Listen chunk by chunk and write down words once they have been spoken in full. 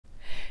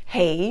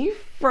Hey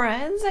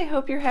friends, I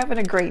hope you're having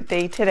a great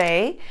day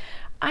today.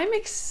 I'm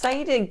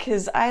excited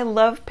because I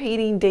love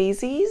painting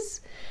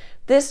daisies.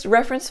 This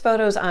reference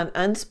photo is on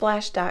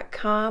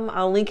unsplash.com.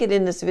 I'll link it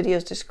in this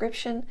video's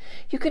description.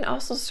 You can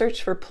also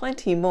search for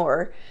plenty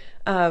more.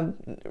 You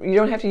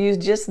don't have to use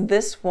just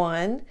this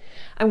one.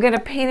 I'm going to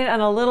paint it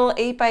on a little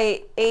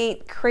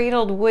 8x8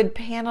 cradled wood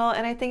panel,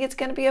 and I think it's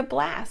going to be a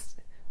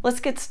blast. Let's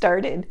get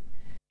started.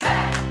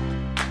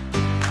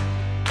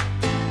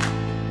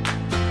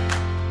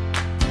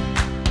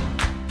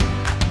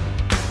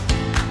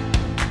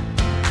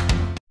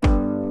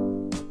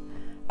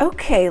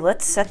 Okay,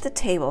 let's set the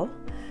table.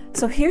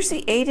 So here's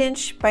the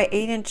 8" by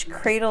 8"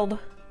 cradled,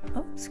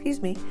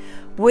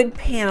 wood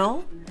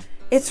panel.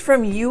 It's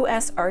from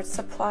US Art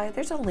Supply.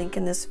 There's a link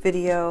in this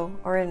video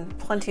or in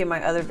plenty of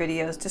my other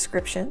videos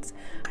descriptions.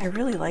 I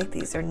really like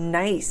these, they're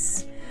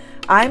nice.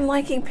 I'm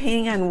liking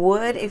painting on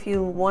wood if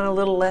you want a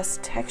little less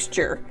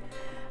texture.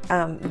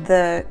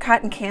 The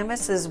cotton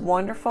canvas is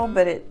wonderful,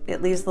 but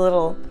it leaves a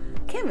little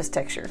canvas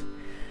texture.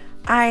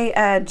 I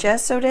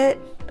gessoed it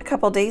a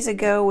couple days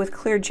ago with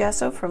clear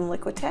gesso from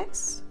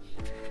Liquitex.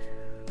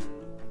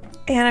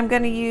 And I'm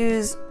going to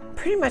use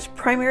pretty much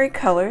primary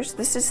colors.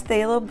 This is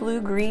Phthalo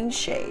blue green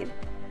shade.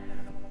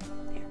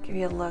 Here, give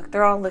you a look.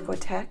 They're all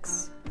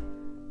Liquitex.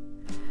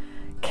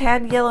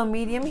 Cad yellow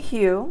medium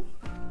hue.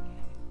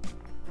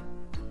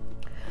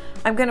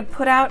 I'm going to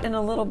put out in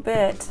a little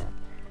bit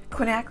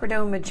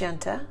Quinacridone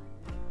magenta.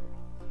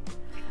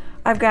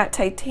 I've got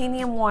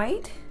titanium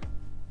white.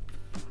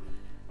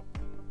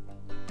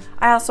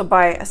 I also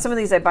buy, some of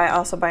these I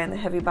also buy in the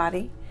heavy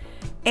body.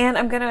 And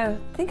I'm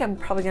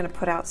probably gonna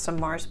put out some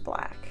Mars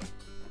black.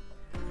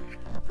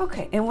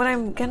 Okay, and what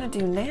I'm gonna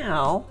do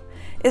now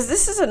is,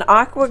 this is an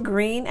aqua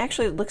green.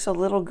 Actually, it looks a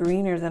little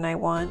greener than I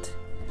want.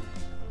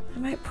 I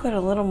might put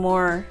a little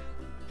more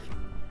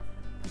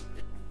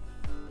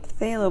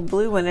phthalo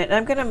blue in it. And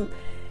I'm gonna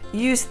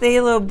use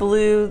phthalo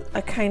blue,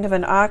 a kind of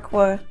an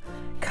aqua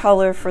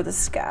color for the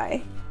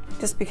sky,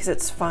 just because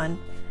it's fun.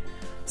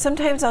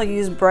 Sometimes I'll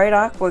use bright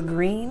aqua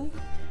green.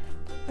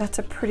 That's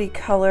a pretty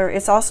color.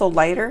 It's also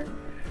lighter.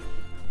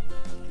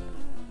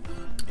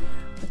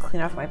 I'll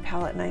clean off my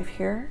palette knife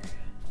here.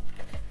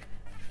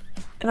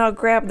 And I'll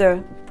grab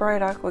the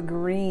bright aqua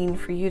green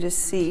for you to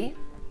see.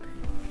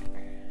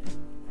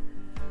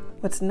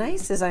 What's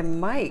nice is I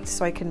mic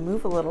so I can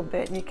move a little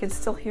bit and you can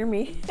still hear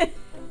me.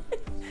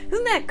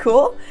 Isn't that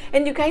cool?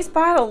 And you guys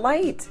bought a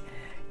light.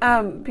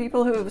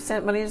 People who have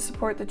sent money to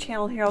support the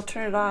channel. Here, I'll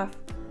turn it off.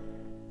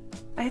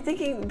 I'm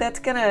thinking that's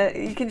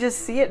you can just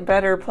see it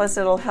better, plus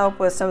it'll help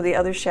with some of the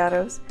other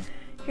shadows.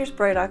 Here's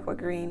bright aqua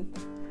green.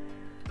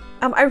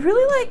 I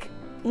really like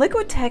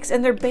Liquitex,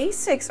 and their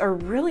basics are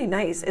really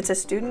nice. It's a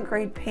student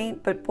grade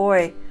paint, but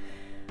boy,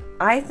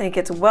 I think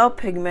it's well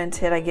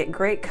pigmented. I get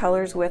great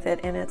colors with it,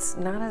 and it's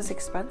not as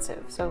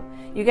expensive. So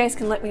you guys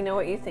can let me know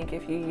what you think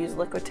if you use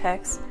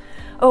Liquitex.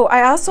 Oh,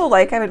 I also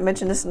like, I haven't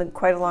mentioned this in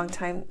quite a long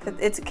time,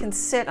 it can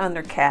sit on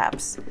their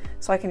caps,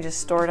 so I can just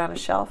store it on a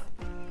shelf.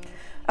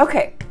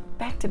 Okay.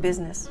 Back to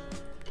business.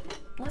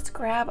 Let's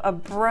grab a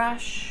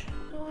brush.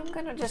 Oh, I'm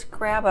gonna just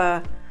grab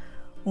a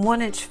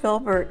 1"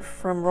 filbert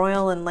from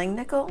Royal and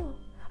Langnickel.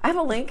 I have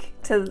a link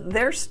to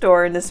their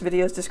store in this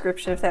video's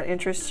description if that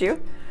interests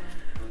you.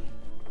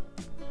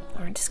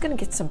 I'm just gonna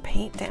get some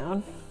paint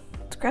down.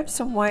 Let's grab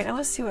some white. I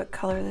want to see what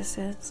color this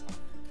is.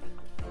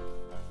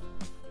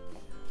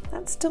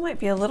 That still might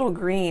be a little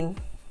green.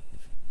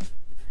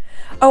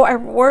 Oh, I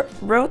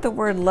wrote the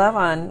word love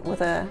on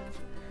with a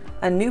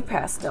new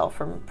pastel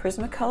from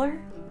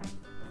Prismacolor.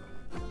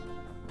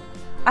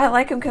 I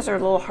like them because they're a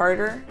little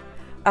harder.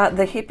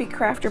 The Hippie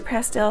Crafter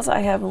pastels I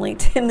have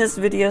linked in this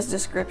video's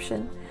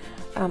description.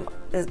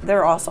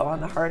 They're also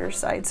on the harder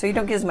side, so you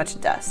don't get as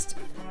much dust.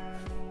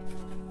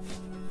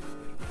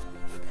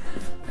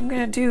 I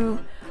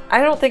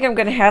don't think I'm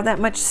gonna have that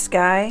much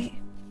sky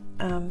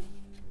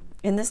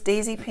in this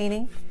daisy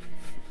painting.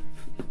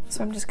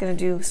 So I'm just gonna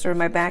do sort of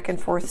my back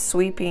and forth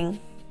sweeping.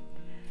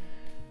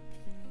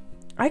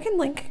 I can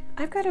link,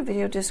 I've got a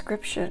video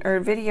description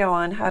or video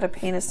on how to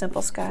paint a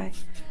simple sky.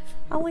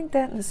 I'll link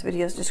that in this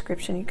video's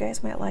description. You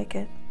guys might like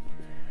it.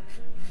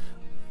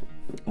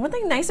 One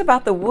thing nice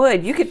about the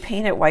wood, you could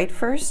paint it white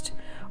first,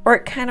 or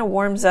it kind of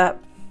warms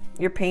up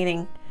your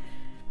painting.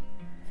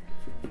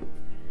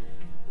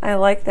 I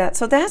like that.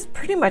 So that's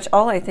pretty much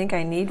all I think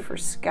I need for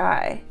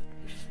sky.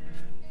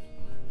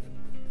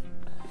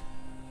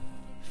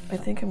 I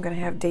think I'm gonna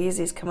have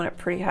daisies coming up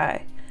pretty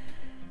high.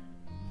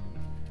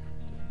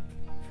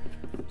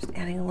 Just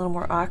adding a little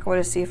more aqua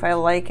to see if I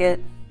like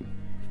it.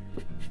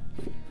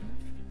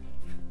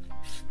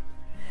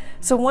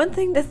 So one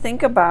thing to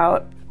think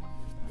about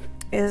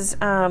is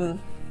how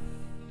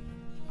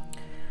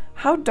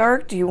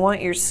dark do you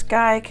want your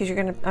sky? Because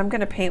I'm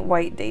gonna paint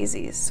white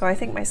daisies, so I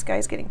think my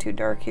sky's getting too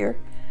dark here.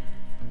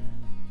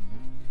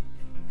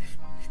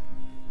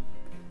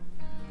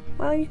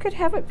 Well, you could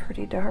have it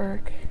pretty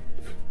dark.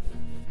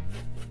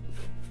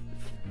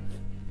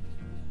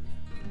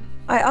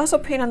 I also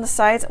paint on the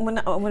sides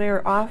when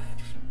you're off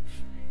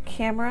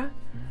camera.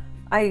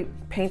 I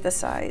paint the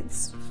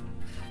sides.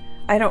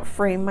 I don't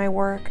frame my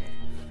work.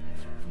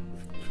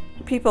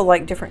 People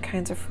like different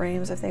kinds of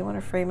frames. If they want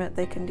to frame it,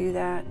 they can do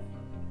that.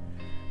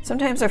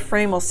 Sometimes a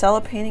frame will sell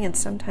a painting, and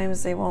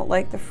sometimes they won't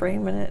like the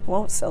frame and it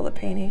won't sell the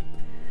painting.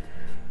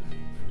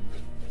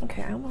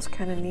 Okay, I almost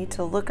kind of need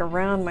to look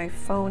around my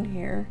phone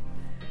here.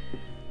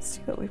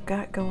 See what we've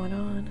got going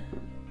on.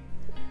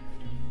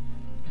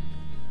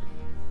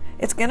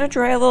 It's going to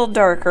dry a little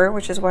darker,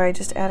 which is why I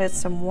just added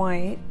some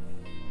white.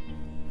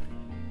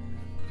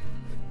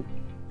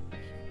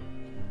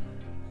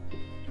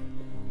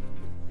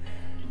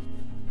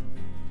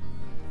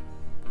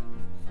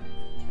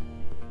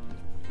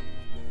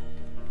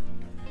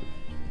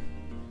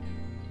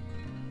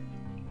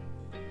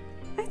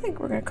 I think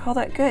we're going to call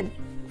that good.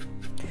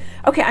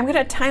 Okay, I'm going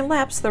to time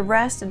lapse the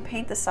rest and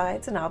paint the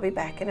sides, and I'll be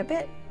back in a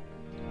bit.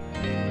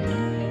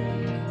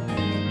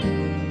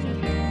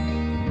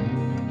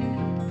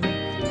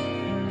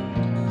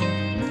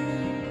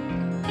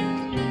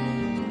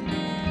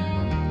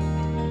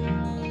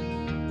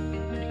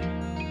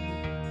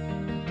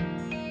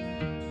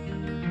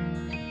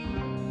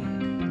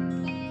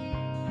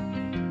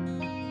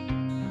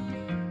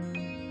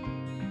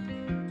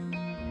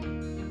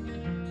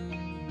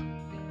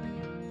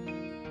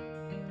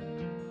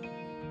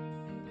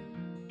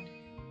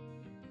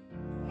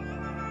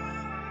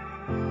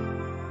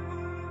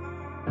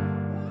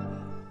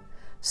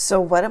 So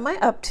what am I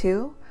up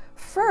to?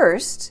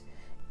 First,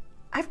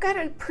 I've got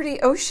a pretty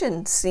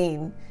ocean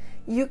scene.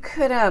 You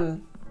could,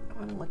 I'm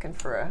looking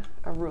for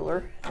a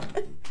ruler.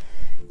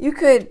 You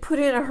could put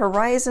in a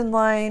horizon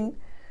line,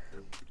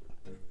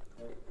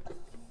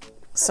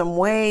 some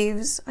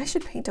waves. I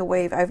should paint a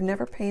wave. I've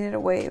never painted a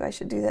wave. I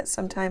should do that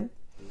sometime.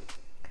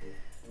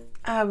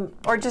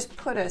 Or just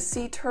put a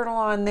sea turtle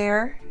on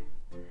there.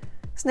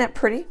 Isn't that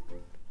pretty?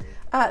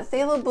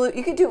 Phthalo blue,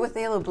 you could do it with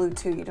phthalo blue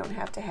too. You don't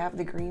have to have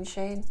the green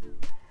shade,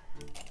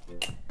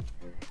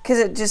 because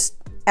it just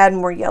add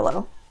more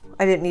yellow.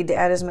 I didn't need to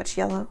add as much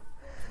yellow.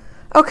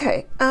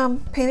 Okay,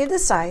 painted the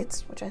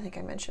sides, which I think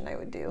I mentioned I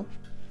would do.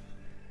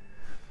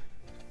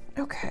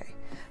 Okay,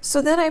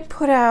 so then I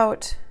put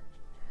out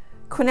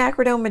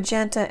Quinacridone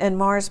Magenta and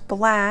Mars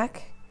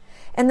Black,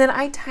 and then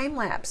I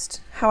time-lapsed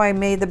how I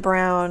made the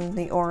brown,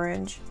 the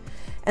orange,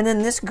 and then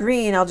this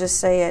green, I'll just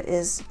say it,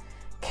 is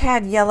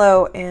Cad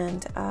Yellow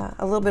and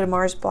a little bit of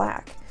Mars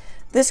Black.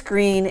 This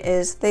green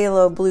is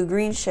Phthalo Blue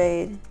Green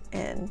shade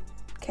and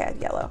Cad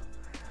Yellow.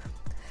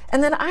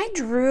 And then I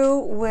drew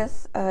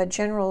with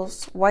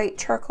General's white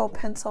charcoal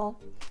pencil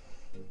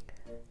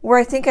where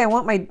I think I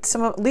want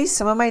at least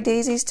some of my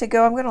daisies to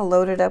go. I'm going to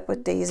load it up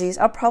with daisies.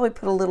 I'll probably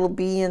put a little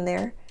bee in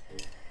there,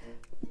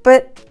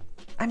 but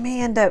I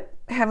may end up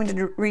having to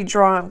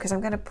redraw them because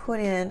I'm going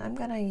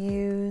to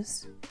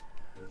use,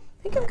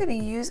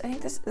 I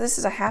think this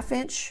is a 1/2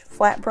 inch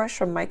flat brush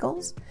from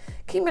Michaels.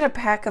 Came in a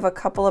pack of a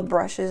couple of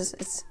brushes.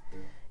 It's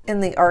in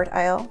the art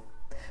aisle.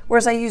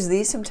 Whereas I use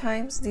these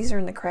sometimes. These are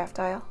in the craft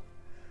aisle.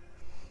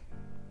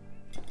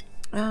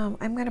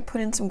 I'm going to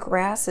put in some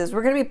grasses.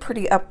 We're going to be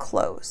pretty up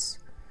close.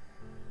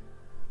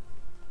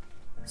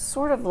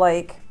 Sort of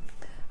like,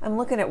 I'm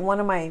looking at one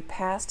of my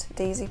past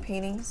daisy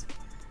paintings.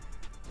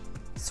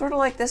 Sort of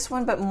like this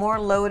one, but more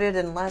loaded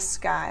and less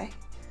sky.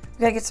 We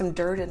gotta get some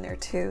dirt in there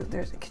too.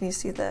 Can you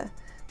see there's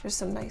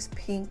some nice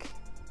pink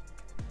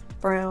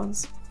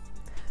browns.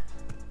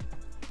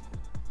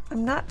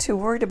 I'm not too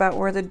worried about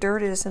where the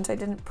dirt is since I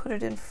didn't put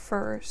it in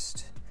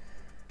first.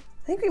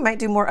 I think we might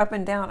do more up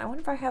and down. I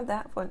wonder if I have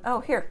that one.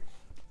 Oh, here.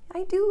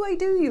 I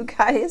do, you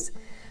guys.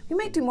 We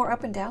might do more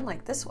up and down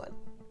like this one,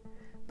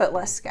 but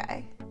less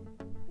sky.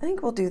 I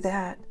think we'll do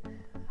that.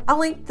 I'll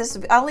link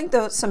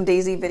some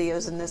daisy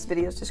videos in this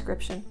video's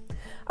description.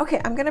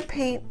 Okay, I'm gonna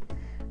paint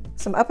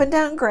some up and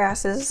down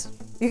grasses.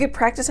 You could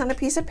practice on a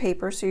piece of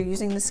paper, so you're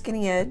using the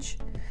skinny edge.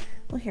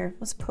 Well, here,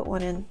 let's put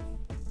one in.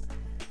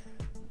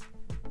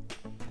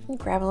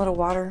 Grab a little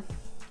water.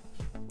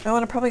 Oh,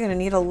 and I'm probably gonna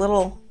need a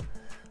little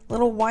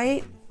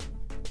white.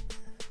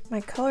 My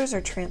colors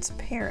are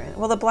transparent.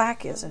 Well, the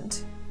black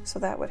isn't, so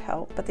that would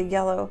help, but the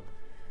yellow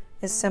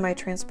is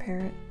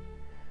semi-transparent.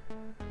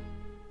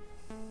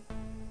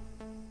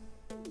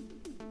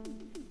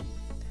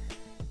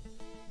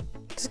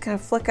 Just kind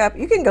of flick up.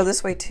 You can go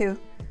this way too.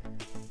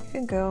 You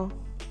can go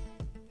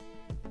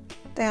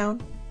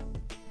down.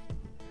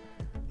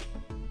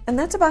 And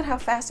that's about how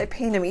fast I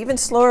paint them. Even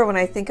slower when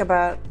I think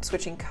about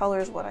switching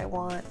colors, what I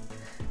want.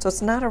 So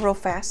it's not a real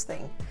fast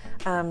thing.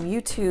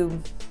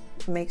 YouTube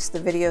makes the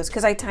videos,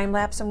 because I time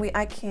lapse them.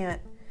 I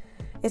can't,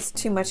 it's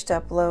too much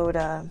to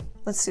upload.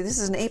 Let's see, this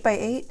is an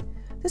 8x8.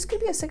 This could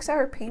be a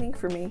 6-hour painting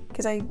for me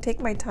because I take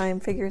my time,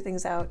 figure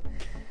things out.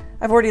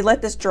 I've already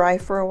let this dry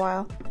for a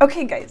while.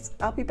 Okay guys,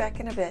 I'll be back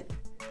in a bit.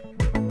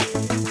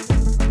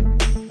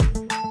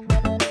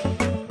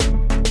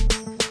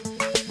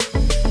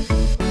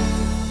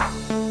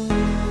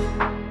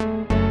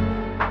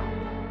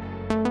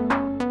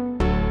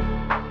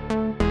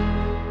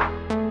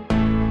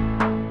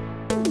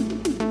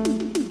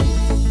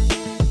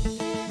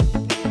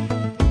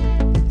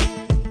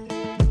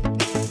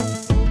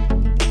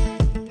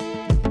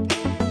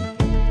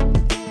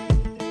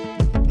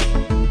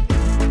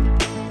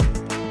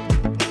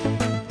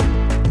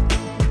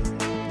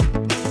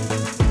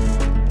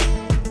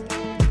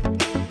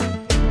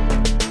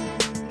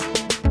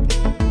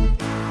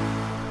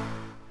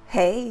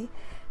 okay.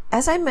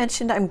 As I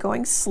mentioned, I'm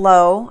going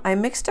slow. I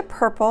mixed a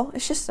purple.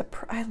 It's just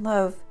I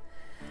love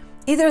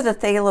either the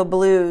Phthalo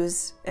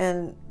blues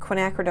and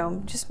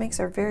Quinacridone just makes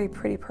a very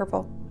pretty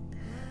purple.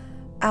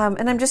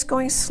 And I'm just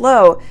going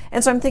slow.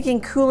 And so I'm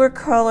thinking cooler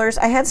colors.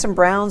 I had some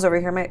browns over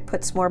here. I might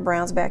put some more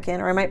browns back in,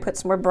 or I might put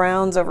some more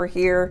browns over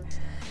here.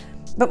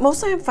 But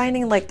mostly I'm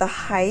finding like the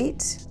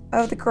height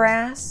of the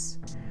grass.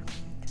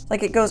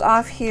 Like it goes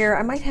off here.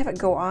 I might have it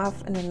go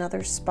off in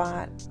another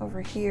spot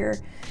over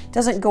here.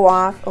 Doesn't go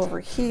off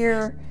over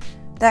here.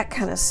 That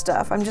kind of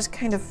stuff. I'm just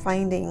kind of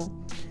finding.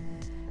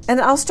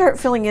 And I'll start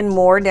filling in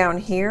more down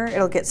here.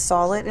 It'll get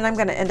solid. And I'm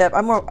going to end up,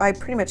 I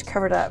pretty much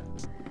covered up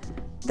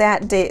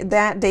that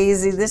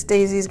daisy. This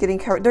daisy is getting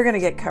covered. They're going to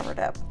get covered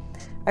up.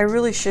 I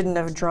really shouldn't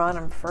have drawn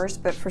them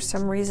first, but for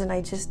some reason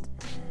I just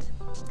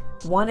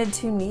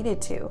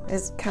needed to.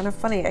 It's kind of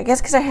funny. I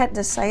guess because I hadn't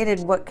decided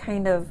what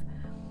kind of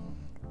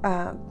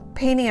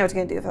painting I was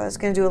going to do. If I was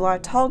going to do a lot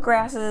of tall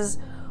grasses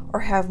or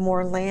have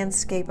more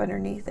landscape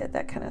underneath it,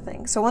 that kind of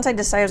thing. So once I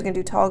decided I was going to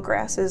do tall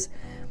grasses,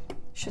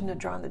 shouldn't have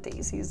drawn the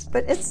daisies,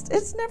 but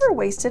it's never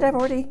wasted. I've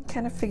already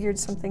kind of figured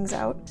some things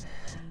out.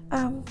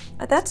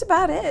 That's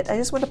about it. I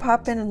just want to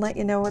pop in and let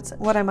you know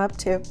what I'm up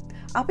to.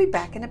 I'll be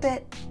back in a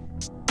bit.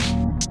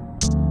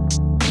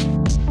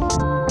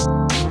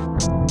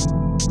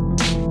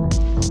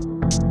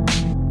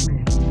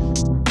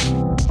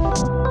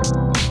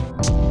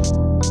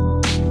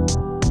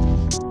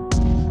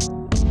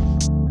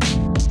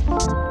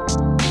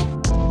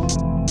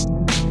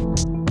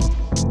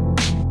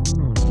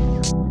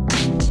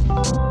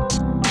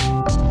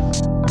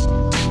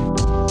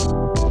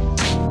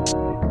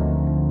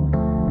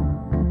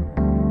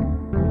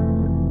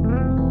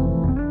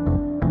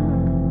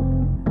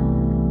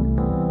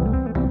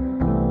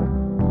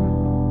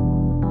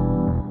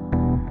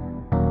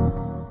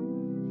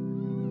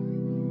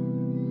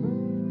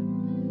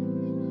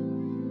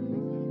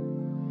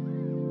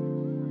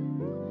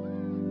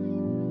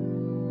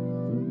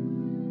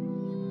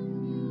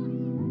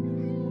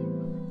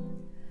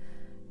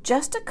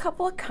 Just a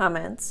couple of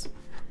comments.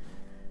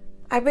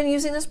 I've been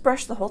using this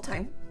brush the whole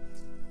time.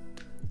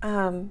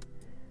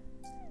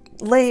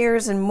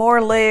 Layers and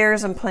more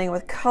layers. I'm playing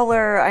with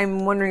color.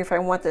 I'm wondering if I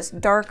want this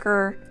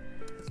darker.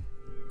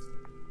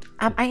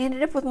 I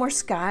ended up with more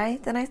sky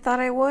than I thought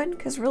I would,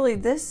 because really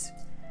that's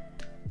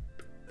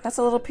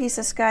a little piece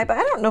of sky, but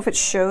I don't know if it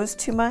shows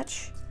too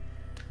much.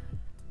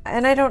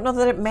 And I don't know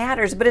that it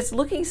matters, but it's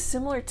looking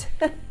similar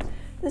to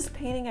this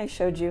painting I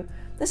showed you.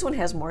 This one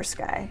has more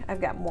sky. I've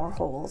got more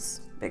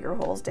holes, bigger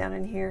holes down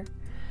in here.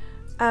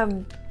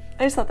 I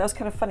just thought that was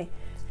kind of funny.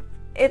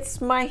 It's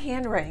my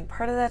handwriting.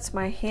 Part of that's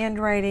my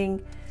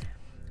handwriting.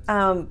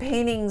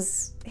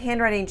 Paintings,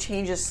 handwriting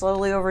changes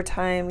slowly over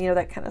time, you know,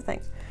 that kind of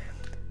thing.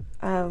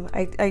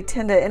 I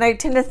tend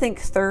to think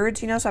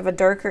thirds, you know, so I have a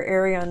darker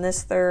area on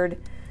this third.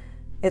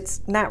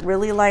 It's not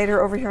really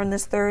lighter over here on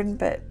this third,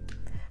 but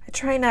I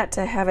try not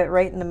to have it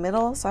right in the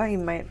middle, so I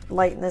might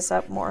lighten this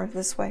up more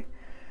this way.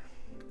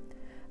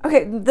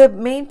 Okay, the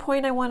main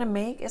point I want to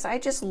make is I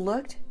just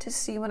looked to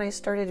see when I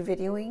started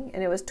videoing,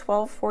 and it was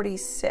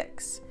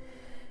 12:46,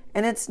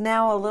 and it's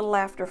now a little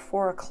after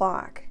 4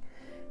 o'clock.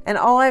 And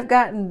all I've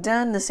gotten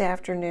done this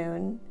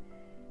afternoon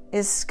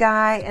is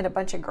sky and a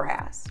bunch of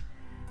grass.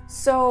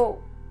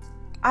 So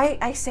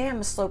I say I'm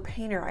a slow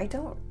painter. I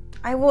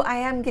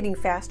am getting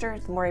faster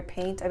the more I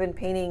paint. I've been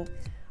painting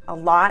a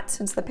lot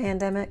since the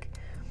pandemic.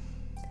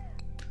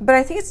 But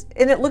I think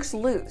it looks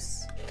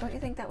loose. Don't you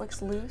think that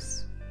looks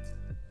loose?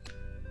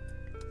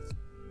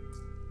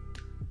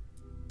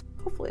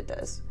 Hopefully it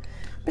does.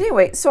 But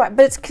anyway, but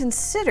it's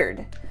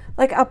considered.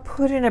 Like, I'll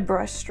put in a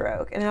brush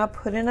stroke and I'll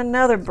put in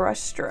another brush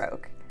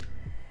stroke.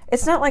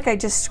 It's not like I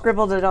just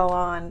scribbled it all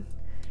on,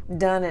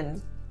 done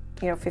in,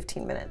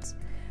 15 minutes.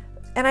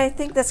 And I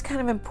think that's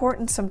kind of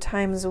important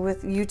sometimes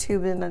with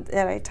YouTube and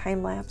that I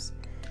time lapse.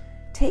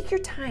 Take your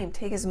time.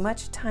 Take as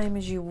much time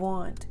as you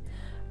want.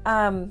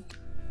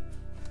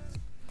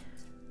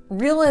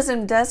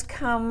 Realism does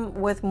come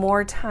with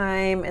more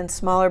time and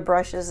smaller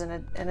brushes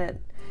and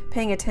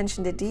paying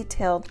attention to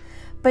detail,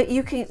 but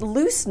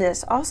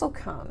looseness also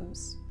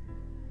comes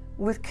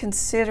with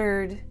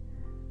considered,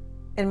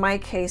 in my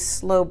case,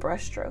 slow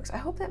brush strokes. I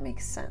hope that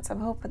makes sense. I'm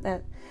hoping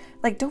that,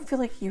 don't feel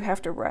like you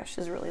have to rush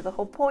is really the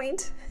whole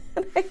point.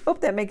 And I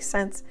hope that makes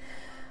sense.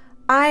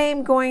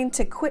 I'm going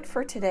to quit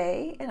for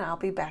today, and I'll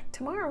be back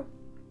tomorrow.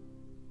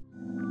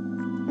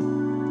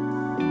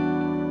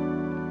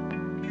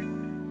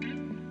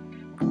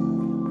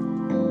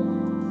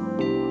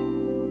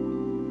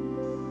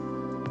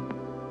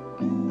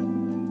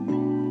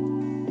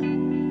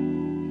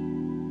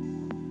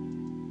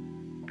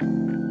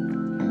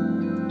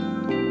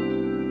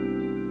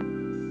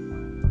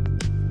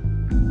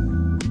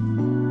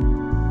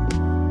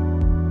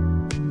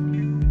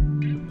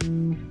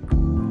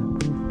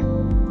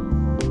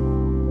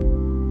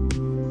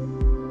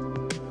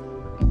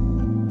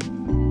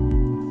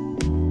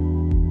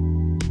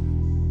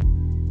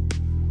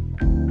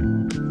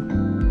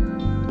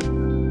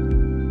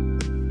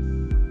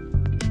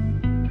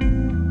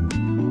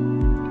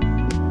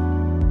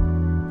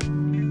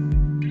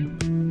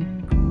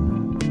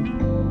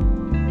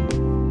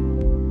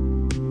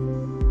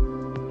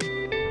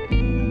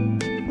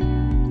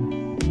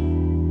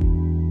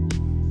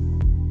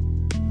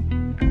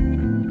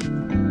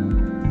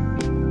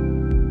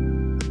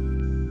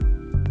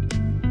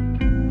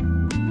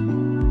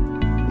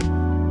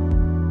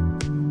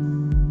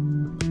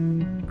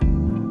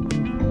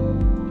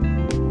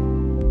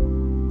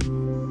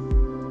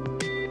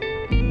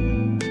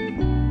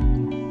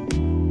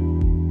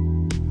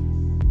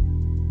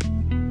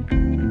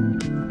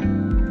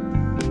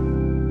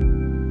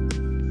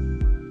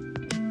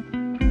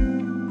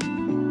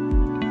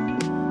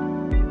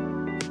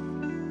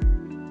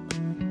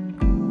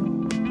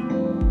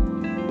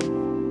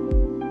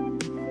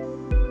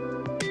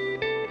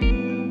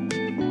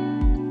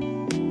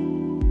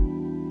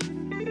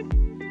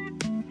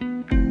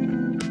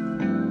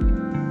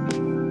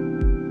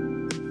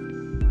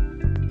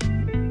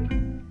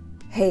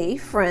 Hey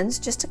friends,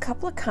 just a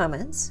couple of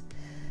comments.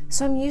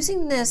 So I'm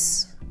using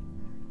this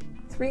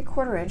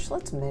 3/4 inch.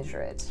 Let's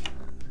measure it.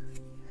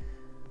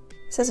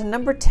 It says a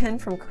number 10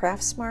 from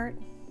Craft Smart,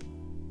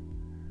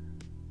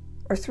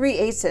 or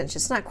 3/8 inch.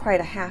 It's not quite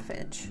a 1/2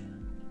 inch.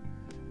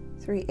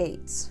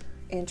 3/8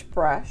 inch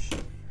brush,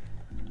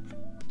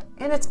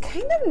 and it's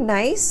kind of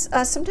nice.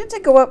 Sometimes I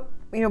go up,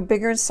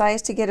 bigger in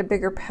size to get a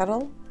bigger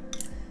petal,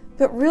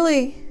 but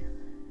really,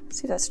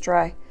 see, that's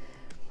dry.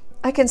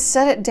 I can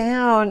set it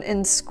down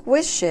and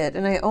squish it,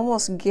 and I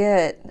almost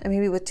get,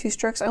 maybe with 2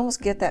 strokes, I almost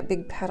get that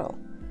big petal.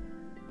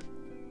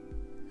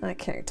 I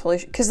can't totally,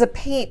 because the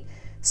paint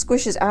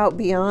squishes out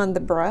beyond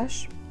the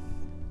brush.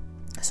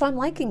 So I'm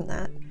liking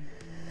that.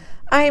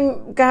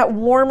 I've got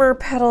warmer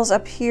petals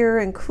up here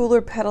and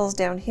cooler petals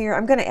down here.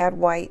 I'm going to add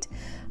white.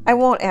 I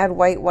won't add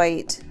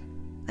white.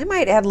 I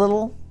might add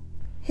little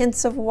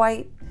hints of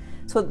white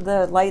so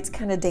the light's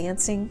kind of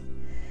dancing.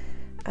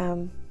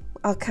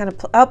 I'll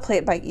play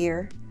it by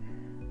ear,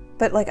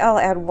 but like I'll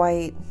add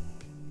white,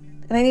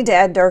 and I need to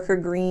add darker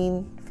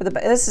green for the.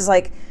 This is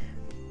like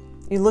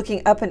you're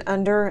looking up and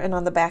under and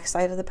on the back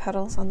side of the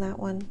petals on that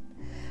one.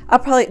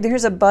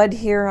 There's a bud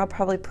here, I'll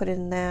probably put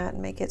in that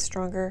and make it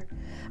stronger.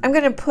 I'm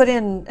going to put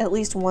in at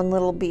least one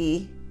little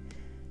bee,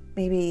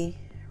 maybe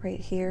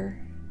right here.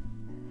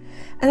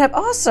 And I've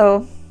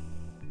also,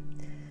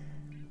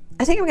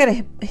 I think I'm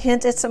going to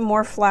hint at some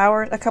more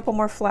flowers, a couple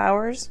more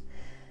flowers,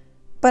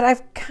 but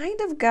I've kind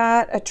of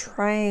got a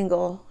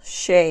triangle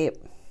shape.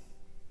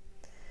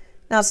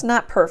 Now it's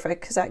not perfect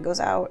because that goes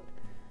out,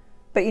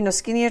 but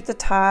skinnier at the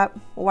top,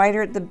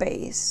 wider at the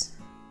base.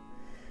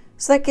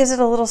 So that gives it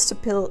a little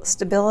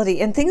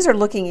stability, and things are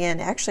looking in.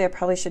 Actually, I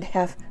probably should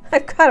have,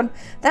 I've got them,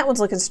 that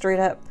one's looking straight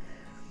up.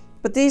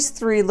 But these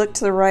 3 look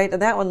to the right,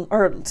 and that one,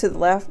 or to the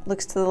left,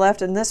 looks to the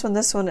left, and this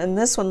one, and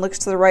this one looks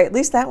to the right. At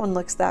least that one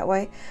looks that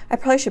way. I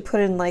probably should put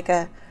in like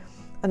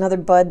another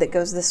bud that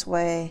goes this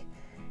way,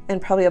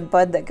 and probably a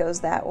bud that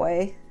goes that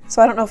way.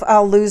 So I don't know if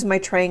I'll lose my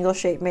triangle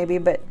shape maybe,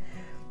 but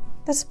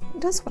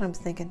that's what I'm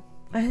thinking.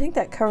 I think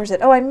that covers it.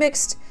 Oh, I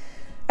mixed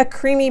a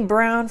creamy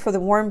brown for the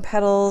warm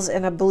petals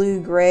and a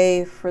blue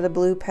gray for the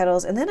blue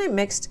petals, and then I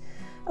mixed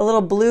a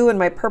little blue in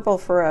my purple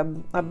for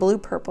a blue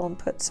purple and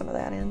put some of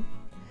that in.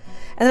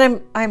 And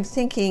then I'm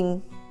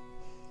thinking,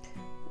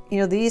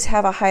 these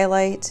have a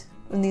highlight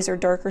and these are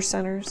darker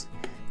centers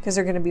because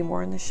they're going to be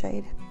more in the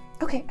shade.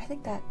 Okay, I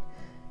think that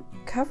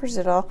covers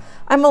it all.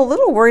 I'm a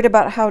little worried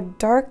about how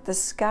dark the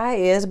sky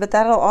is, but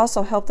that'll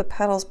also help the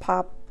petals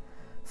pop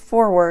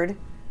forward.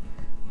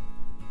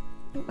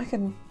 I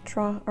can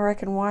draw, or I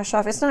can wash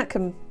off. It's not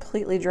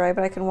completely dry,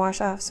 but I can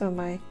wash off some of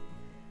my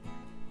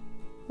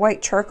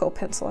white charcoal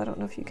pencil. I don't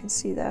know if you can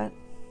see that.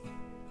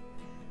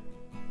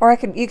 Or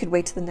you could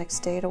wait till the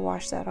next day to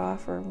wash that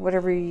off, or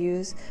whatever you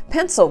use.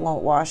 Pencil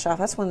won't wash off.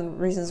 That's one of the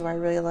reasons why I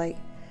really like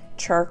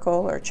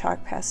charcoal or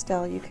chalk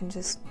pastel. You can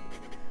just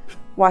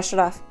wash it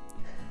off.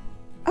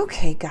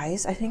 Okay,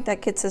 guys, I think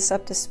that gets us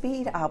up to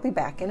speed. I'll be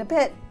back in a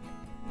bit.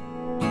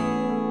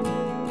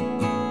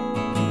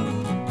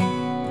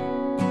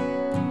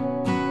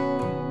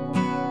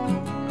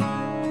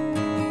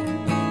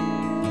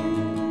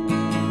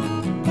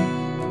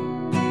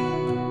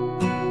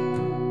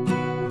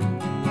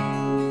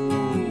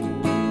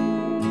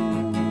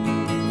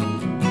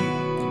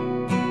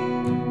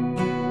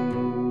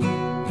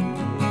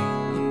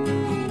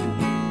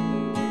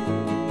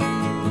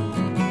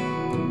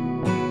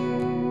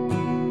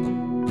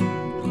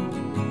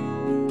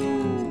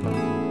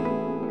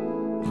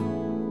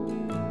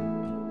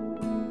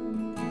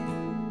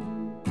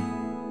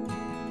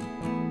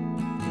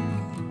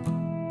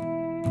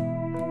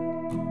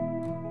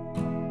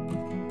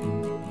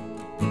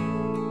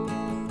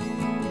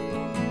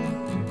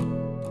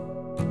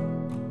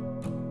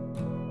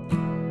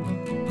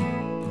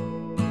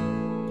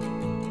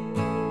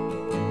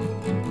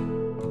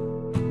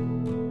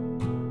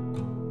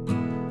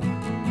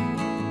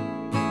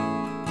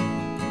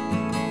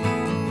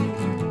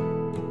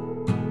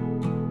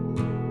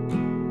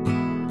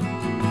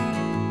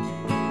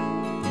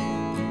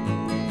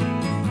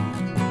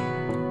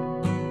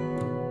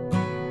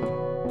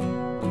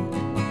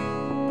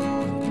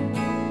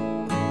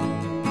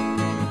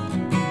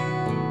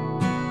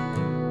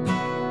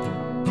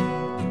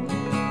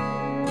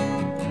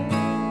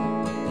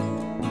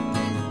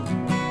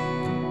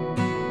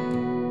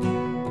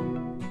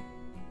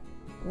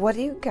 What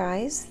do you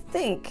guys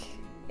think?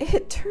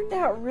 It turned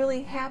out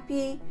really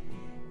happy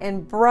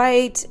and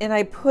bright, and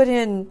I put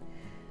in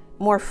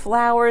more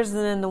flowers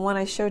than the one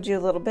I showed you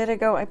a little bit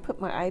ago. I put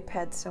my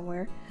iPad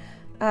somewhere.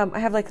 I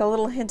have like a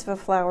little hint of a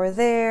flower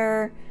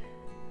there.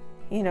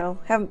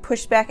 Haven't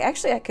pushed back.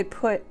 Actually,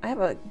 I have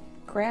a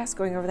grass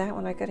going over that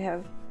one. I could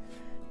have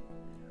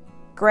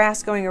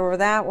grass going over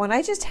that one.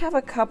 I just have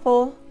a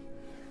couple.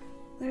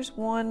 There's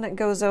one that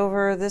goes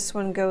over, this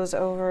one goes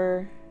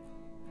over.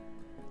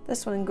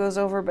 This one goes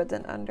over but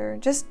then under.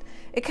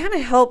 It kind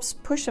of helps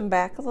push them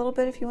back a little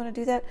bit if you want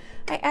to do that.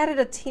 I added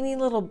a teeny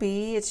little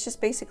bee. It's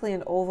just basically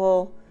an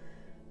oval,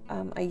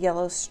 a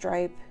yellow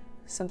stripe,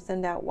 some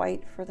thinned out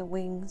white for the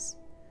wings.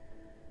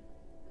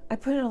 I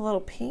put in a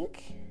little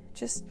pink,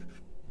 just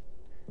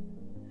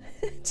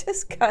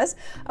cause.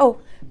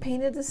 Oh,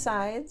 painted the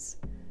sides.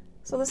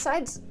 So the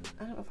sides,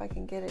 I don't know if I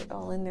can get it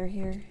all in there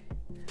here.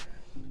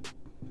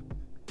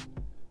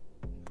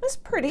 It's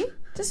pretty,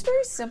 just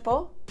very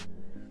simple.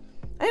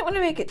 I didn't want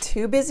to make it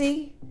too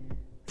busy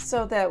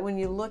so that when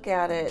you look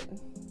at it,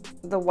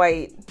 the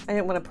white, I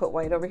didn't want to put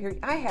white over here.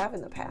 I have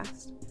in the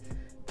past.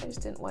 I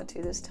just didn't want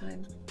to this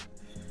time.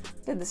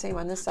 Did the same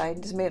on this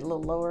side, just made it a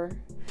little lower.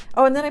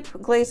 Oh, and then I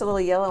glazed a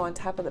little yellow on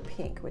top of the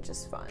pink, which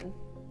is fun.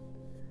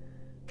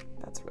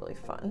 That's really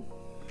fun.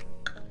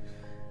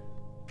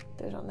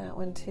 Did it on that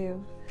one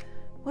too.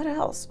 What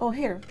else? Oh,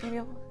 here, maybe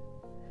I'll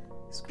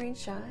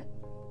screenshot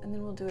and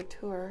then we'll do a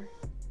tour.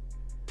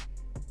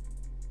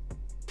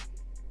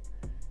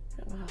 I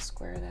don't know how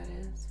square that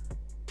is.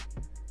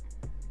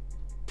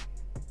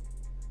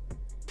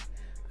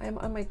 I'm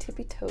on my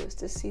tippy toes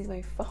to see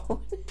my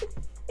phone.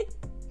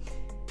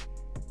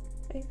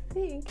 I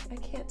think, I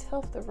can't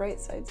tell if the right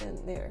side's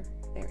in there.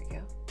 There we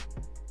go.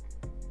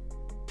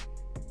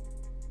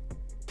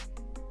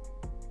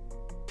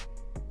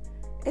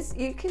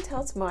 You can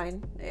tell it's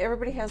mine.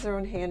 Everybody has their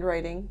own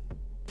handwriting.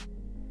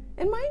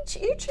 And mine,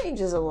 it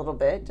changes a little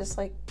bit, just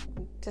like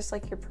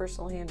your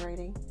personal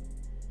handwriting.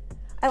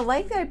 I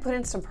like that I put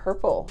in some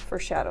purple for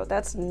shadow.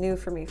 That's new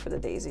for me for the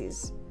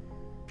daisies.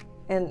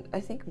 And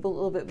I think a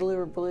little bit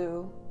bluer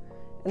blue.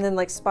 And then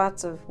like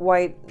spots of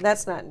white.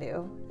 That's not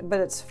new, but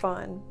it's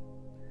fun.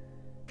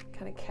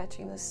 Kind of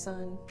catching the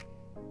sun.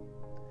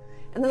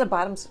 And then the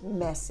bottom's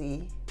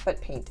messy, but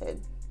painted.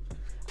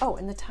 Oh,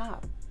 and the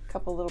top. A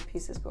couple little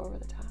pieces go over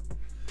the top.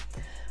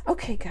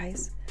 Okay,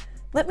 guys.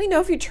 Let me know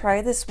if you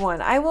try this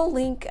one. I will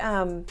link,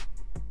 I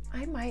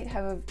might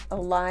have a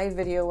live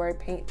video where I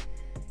paint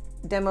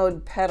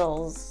demoed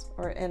petals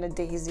and a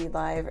daisy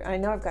live. I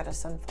know I've got a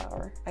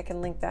sunflower. I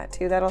can link that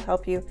too. That'll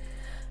help you.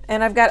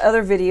 And I've got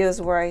other videos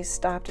where I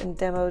stopped and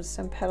demoed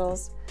some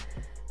petals.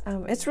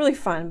 It's really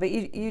fun, but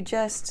you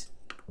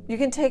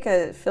can take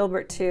a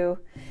filbert too,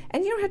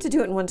 and you don't have to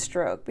do it in one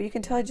stroke, but you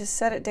can tell I just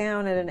set it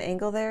down at an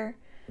angle there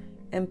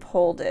and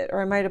pulled it,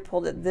 or I might have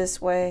pulled it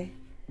this way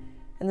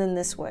and then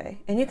this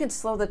way. And you can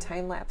slow the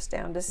time lapse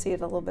down to see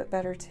it a little bit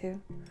better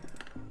too.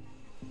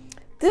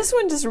 This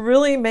one just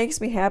really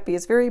makes me happy.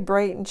 It's very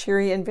bright and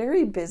cheery and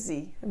very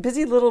busy. A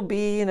busy little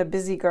bee in a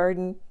busy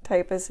garden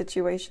type of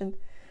situation.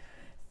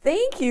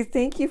 Thank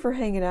you for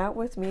hanging out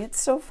with me. It's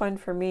so fun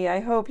for me.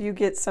 I hope you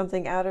get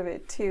something out of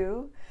it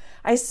too.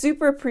 I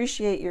super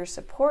appreciate your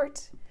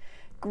support.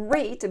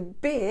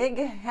 Great, big,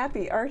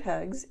 happy art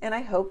hugs, and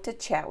I hope to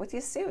chat with you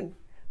soon.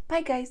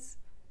 Bye, guys.